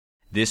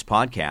This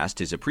podcast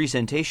is a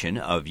presentation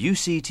of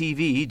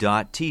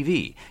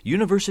UCTV.tv,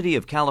 University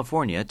of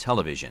California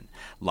Television.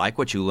 Like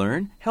what you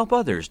learn? Help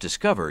others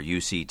discover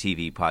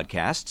UCTV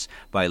podcasts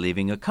by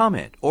leaving a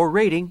comment or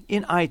rating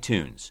in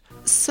iTunes.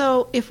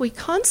 So if we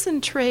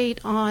concentrate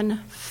on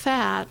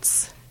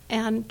fats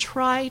and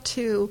try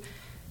to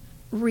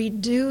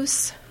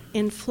reduce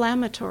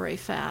inflammatory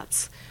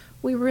fats,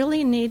 we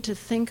really need to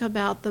think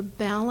about the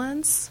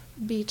balance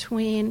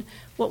between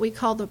what we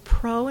call the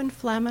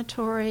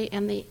pro-inflammatory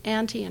and the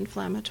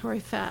anti-inflammatory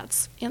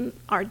fats in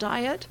our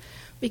diet,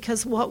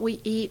 because what we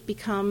eat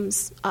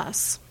becomes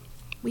us.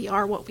 We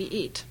are what we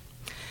eat.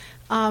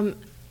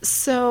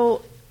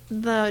 So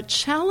the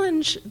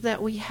challenge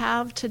that we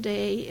have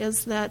today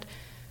is that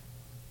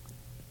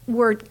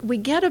we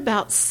get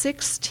about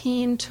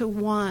 16 to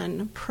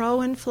 1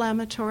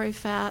 pro-inflammatory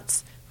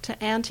fats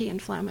to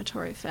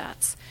anti-inflammatory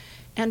fats.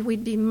 And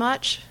we'd be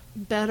much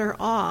better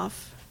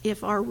off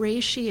if our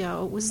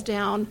ratio was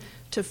down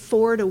to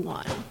 4 to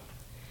 1.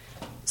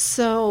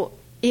 So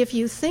if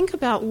you think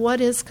about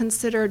what is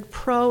considered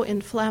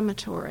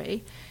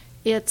pro-inflammatory,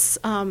 it's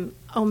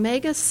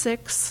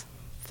omega-6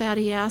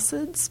 fatty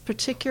acids,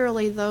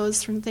 particularly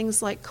those from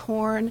things like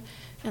corn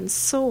and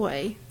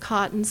soy,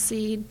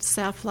 cottonseed,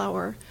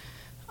 safflower,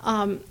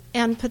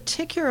 and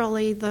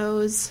particularly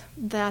those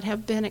that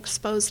have been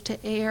exposed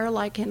to air,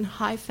 like in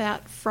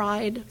high-fat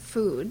fried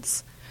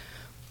foods.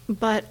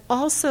 But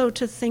also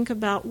to think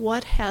about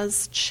what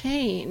has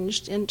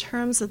changed in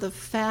terms of the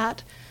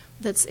fat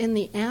that's in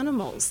the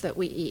animals that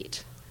we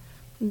eat.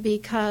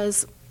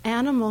 Because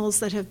animals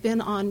that have been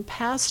on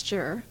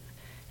pasture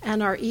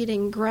and are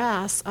eating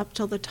grass up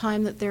till the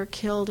time that they're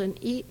killed and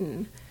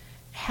eaten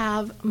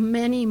have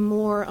many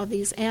more of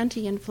these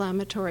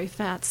anti-inflammatory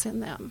fats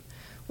in them.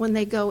 When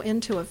they go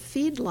into a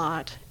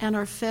feedlot and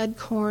are fed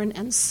corn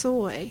and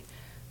soy,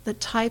 the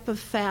type of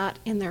fat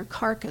in their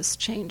carcass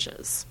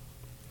changes.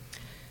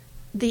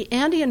 The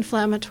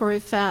anti-inflammatory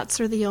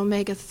fats are the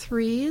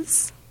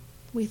omega-3s.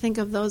 We think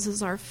of those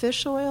as our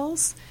fish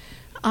oils.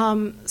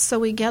 So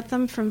we get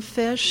them from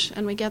fish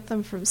and we get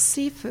them from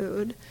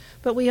seafood,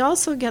 but we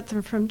also get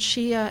them from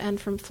chia and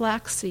from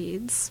flax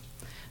seeds.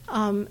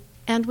 And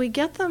we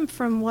get them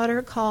from what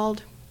are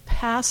called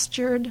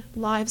pastured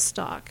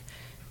livestock.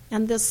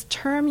 And this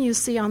term you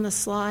see on the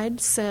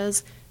slide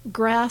says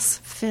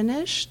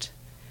grass-finished,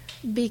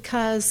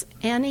 because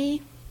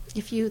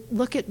if you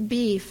look at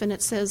beef and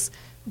it says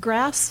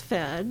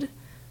grass-fed,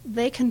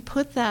 they can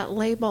put that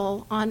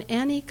label on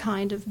any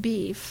kind of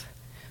beef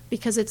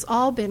because it's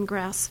all been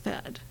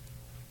grass-fed.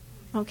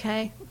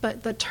 Okay?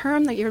 But the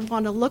term that you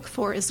want to look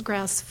for is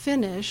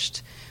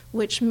grass-finished,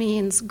 which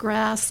means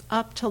grass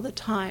up till the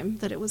time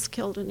that it was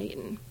killed and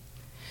eaten.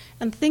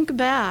 And think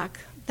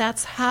back,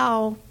 that's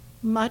how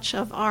much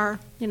of our,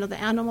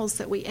 the animals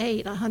that we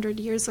ate 100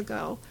 years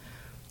ago,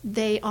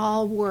 they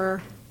all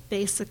were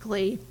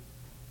basically,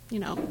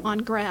 on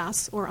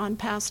grass or on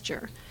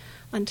pasture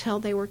until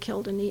they were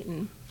killed and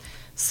eaten.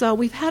 So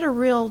we've had a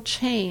real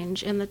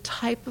change in the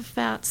type of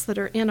fats that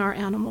are in our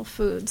animal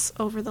foods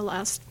over the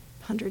last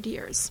 100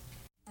 years.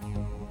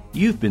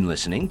 You've been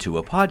listening to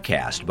a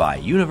podcast by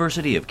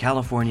University of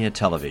California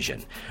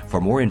Television.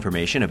 For more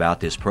information about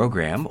this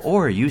program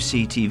or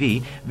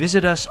UCTV,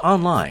 visit us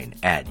online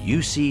at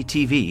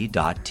uctv.tv.